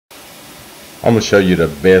I'm going to show you the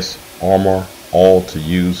best armor all to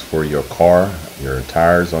use for your car, your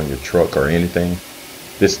tires on your truck or anything.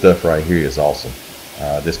 This stuff right here is awesome.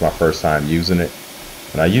 This is my first time using it,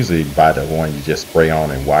 and I usually buy the one you just spray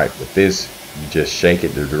on and wipe. With this, you just shake it.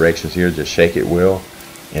 The directions here, just shake it well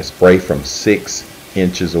and spray from 6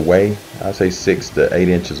 inches away. I say 6 to 8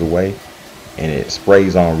 inches away, and it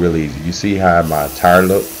sprays on really easy. You see how my tire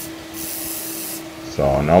look? So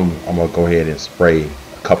I'm gonna go ahead and spray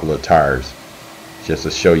a couple of tires just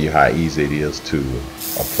to show you how easy it is to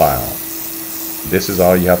apply on. This is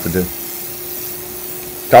all you have to do.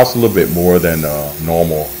 Costs a little bit more than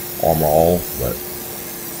normal Armor All, but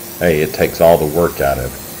hey, it takes all the work out of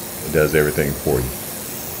it. It does everything for you.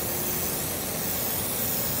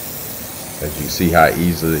 As you see how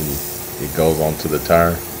easily it goes onto the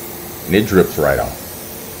tire, and it drips right off.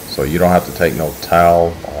 So you don't have to take no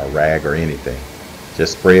towel or rag or anything.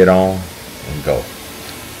 Just spray it on and go.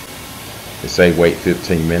 They say wait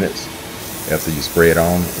 15 minutes after you spray it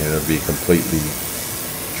on, and it'll be completely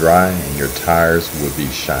dry and your tires will be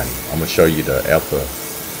shiny. I'm going to show you the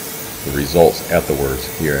results afterwards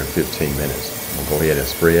here in 15 minutes. I'm going to go ahead and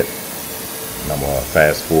spray it, and I'm going to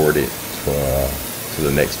fast forward it to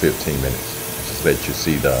the next 15 minutes. Just let you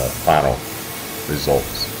see the final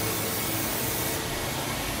results.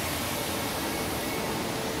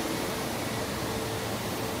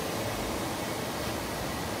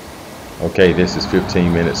 Okay, this is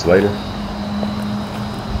 15 minutes later.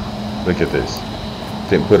 Look at this.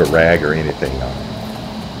 Didn't put a rag or anything on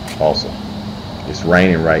it. Awesome. It's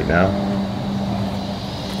raining right now,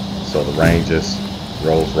 so the rain just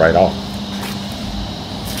rolls right off.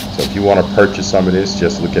 So if you want to purchase some of this,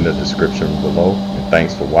 just look in the description below. And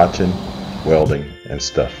thanks for watching Welding and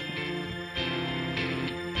Stuff.